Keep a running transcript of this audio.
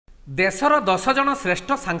देशर 10 जन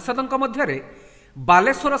श्रेष्ठ सांसदों मध्य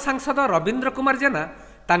बालेश्वर सांसद रवींद्र कुमार जेना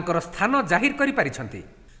तांकर स्थान जाहिर करि पारिछंती।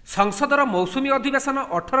 संसदर मौसुमी अधिवेशन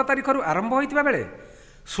 18 तारिख आरंभ होइतिबा बेले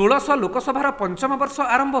 16 लोकसभार पंचम वर्ष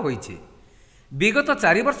आरंभ होइछि। विगत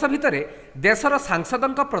 4 वर्ष भितर देशर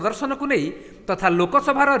सांसदों प्रदर्शन को नहीं तथा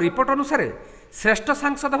लोकसभार रिपोर्ट अनुसार श्रेष्ठ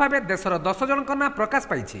सांसद भाव देशर 10 जन ना प्रकाश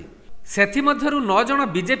पाई। सेथिमध्यरु 9 जन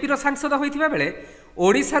बीजेपी सांसद होइतिबा बेले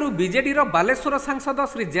ओडिशारु बीजेडी बालेश्वर सांसद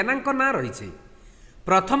श्री जेना ना रही।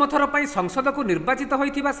 प्रथम थर पर संसद को निर्वाचित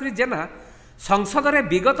होइतिबा श्री जेना संसद में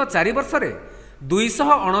विगत 4 वर्ष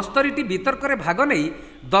 269 वितर्क भाग नहीं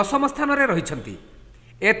 10म स्थान में रही।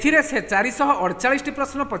 एथिरे से 448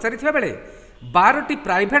 प्रश्न पचारिथिबा बेले 12टी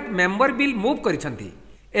प्राइवेट मेंबर बिल मूव करिसेंती।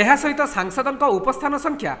 एहा सहित सांसदों उपस्थान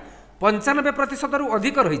संख्या 95% रु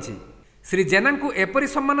अधिक रही। श्री जेना को एपरी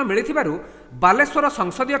सम्मान मिलिथिबारु बालेश्वर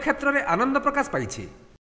संसदीय क्षेत्र में आनंद प्रकाश पाइछि।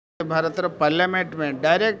 भारत पार्लियामेंट में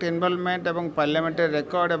डायरेक्ट इन्वॉल्वमेंट एवं पार्लियामेंट्री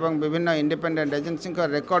रिकॉर्ड एवं विभिन्न इंडिपेंडेंट एजेंसी का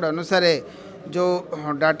रिकॉर्ड अनुसार जो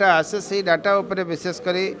डाटा आसे से डाटा उपर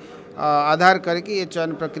विशेषकर आधार करके ये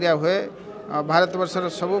चयन प्रक्रिया हुए। भारतवर्षर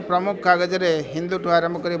सबु प्रमुख कागज रे हिंदू ठू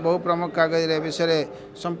आरंभ कर बहु प्रमुख कागज रे विषय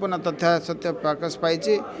संपूर्ण तथ्य सत्य प्रकाश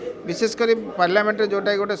पाई। विशेषकर पार्लियामेंट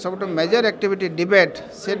जोटा गोटे सब मेजर एक्टिविटी डिबेट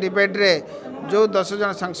से डिबेट रे जो 10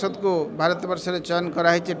 जन सांसद को भारतवर्ष में चयन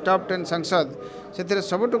कराई टॉप 10 सांसद से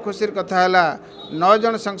सबुठ खुशी कथा है 9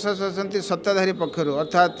 जन सांसद अच्छा सत्ताधारी पक्षर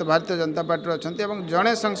अर्थात भारतीय जनता पार्टी अच्छा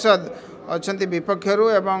जड़े सांसद अच्छा विपक्षर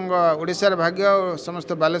एवं ओडिशार भाग्य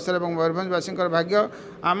समस्त बालेश्वर और मयूरभंजवासी भाग्य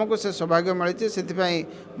आमको से सौभाग्य मिली। से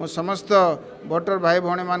मो समस्त भोटर भाई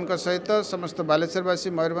भौणी मान सहित समस्त बालेश्वरवासी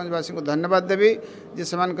मयूरभंजवासी को धन्यवाद देवी जे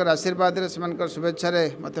से आशीर्वाद से शुभेच्छा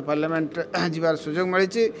मत पार्लियामेंट जीवार सुजोग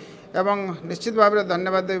मिली। एवं निश्चित भाव में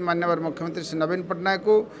धन्यवाद देवी माननीय मुख्यमंत्री श्री नवीन पट्टनायक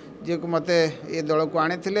को जी को मत ये दल को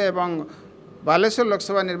आनी बालेश्वर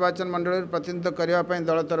लोकसभा निर्वाचन मंडल प्रतिनिधित्व करने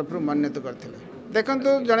दल तरफ मनोनीत करते। देखो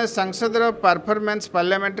जड़े सांसदर परफॉर्मेंस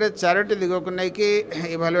पार्लियामेंट रे 4टी दिग को लेकिन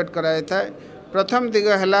इभालुएट कराई था। प्रथम दिग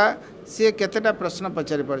है सी केतेटा प्रश्न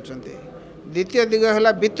पचारि पारछन्ती। द्वितीय दिग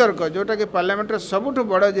है वितर्क जोटा कि पार्लियामेंट सबुठ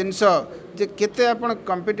बड़ जिनस जे केते आपण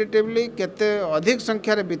कॉम्पिटिटिवली केते अधिक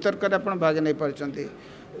संख्यार वितर्क आपण भाग नहीं पारछन्ती।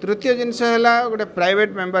 तृतीय जिनस है गोटे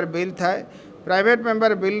प्राइवेट मेंबर बिल था। प्राइवेट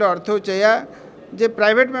मेंबर बिल अर्थ होया जे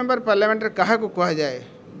प्राइवेट मेंबर पार्लियामेंट क्या कह जाए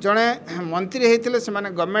जड़े मंत्री होते से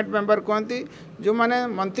गवर्नमेंट मेंबर कहती जो माने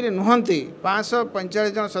मंत्री नुहंती 545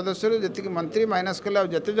 जन सदस्य जी मंत्री माइनस कले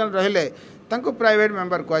जिते जन रहिले तांको प्राइवेट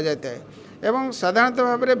मेंबर कह जाता है। एवं साधारणतः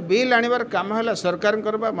भाव में बिल आनिबार काम है सरकार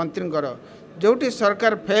मंत्रींकर जोटी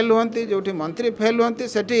सरकार फेल होती जोटी मंत्री फेल होती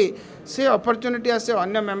सेठी से अपॉर्चुनिटी आसे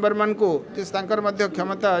अन्य मेंबर मान को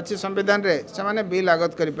क्षमता अच्छी संविधान रे से माने बिल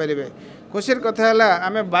आगत करें। खुशी कथा है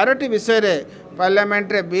आम 12टी विषय रे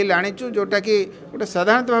पार्लियामेंट रे बिल आनीचु जोटा कि गोटे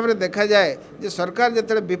साधारणतः भाव में देखा जाए जे सरकार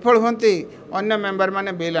जिते विफल होती अन्य मेंबर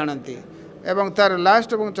माने बिल आनती। एवं तार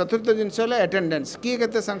लास्ट और चतुर्थ जिनस एटेंडेंस किए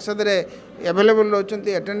केते संसद रे अवेलेबल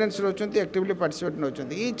रोचंती एटेंडेंस रोचंती एक्टिवली पार्टिसिपेट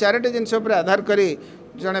नौचंती। ये 4टी जिनस आधार करी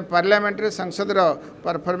जड़े पार्लियामेंट रे संसद रो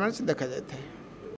परफॉर्मेंस देखा जाए।